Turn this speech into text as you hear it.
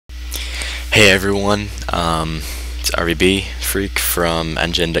Hey everyone, it's RVB Freak from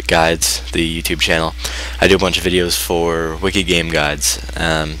Engine Guides, the YouTube channel. I do a bunch of videos for Wiki Game Guides,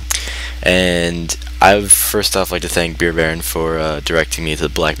 and I would first off like to thank Beer Baron for directing me to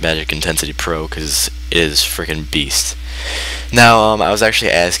the BlackMagic Intensity Pro, because it is freaking beast. Now, I was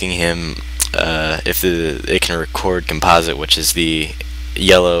actually asking him if it can record Composite, which is the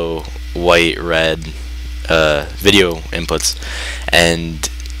yellow, white, red video inputs, and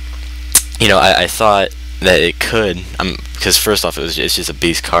I thought that it could, because first off, it's just a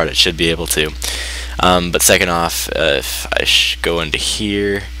beast card. It should be able to. But second off, if I go into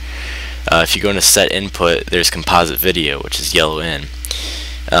here, if you go into set input, there's composite video, which is yellow in.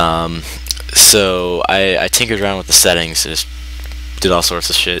 So I tinkered around with the settings, and just did all sorts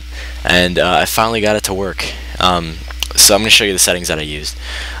of shit, and I finally got it to work. So I'm going to show you the settings that I used.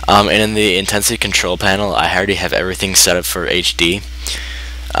 And in the intensity control panel, I already have everything set up for HD.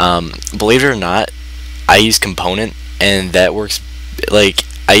 Believe it or not, I use Component, and that works. Like,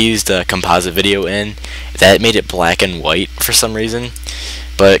 I used a composite video in that made it black and white for some reason,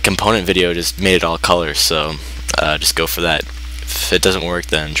 but Component video just made it all colors, so just go for that. If it doesn't work,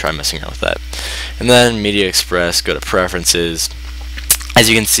 then try messing around with that. And then Media Express, go to Preferences. As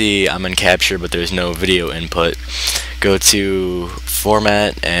you can see, I'm in Capture, but there's no video input. Go to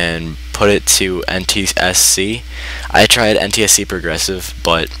Format and put it to NTSC. I tried NTSC Progressive,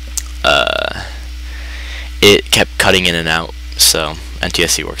 but it kept cutting in and out, so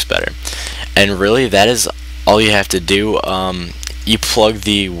NTSC works better. And really, that is all you have to do. You plug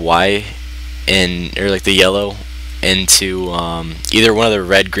the Y in, or like the yellow, into either one of the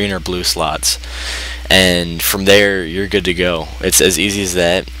red, green, or blue slots, and from there you're good to go. It's as easy as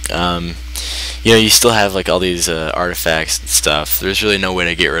that. You still have like all these artifacts and stuff. There's really no way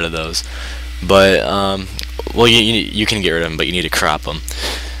to get rid of those, but well, you can get rid of them, but you need to crop them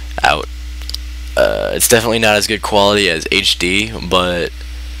out. It's definitely not as good quality as HD, but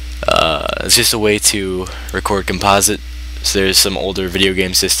it's just a way to record composite. So there's some older video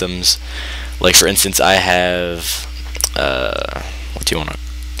game systems, like for instance, I have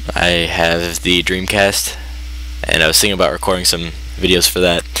I have the Dreamcast, and I was thinking about recording some videos for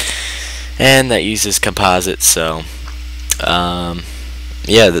that, and that uses composite. So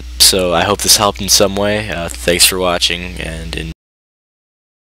yeah, so I hope this helped in some way. Thanks for watching, and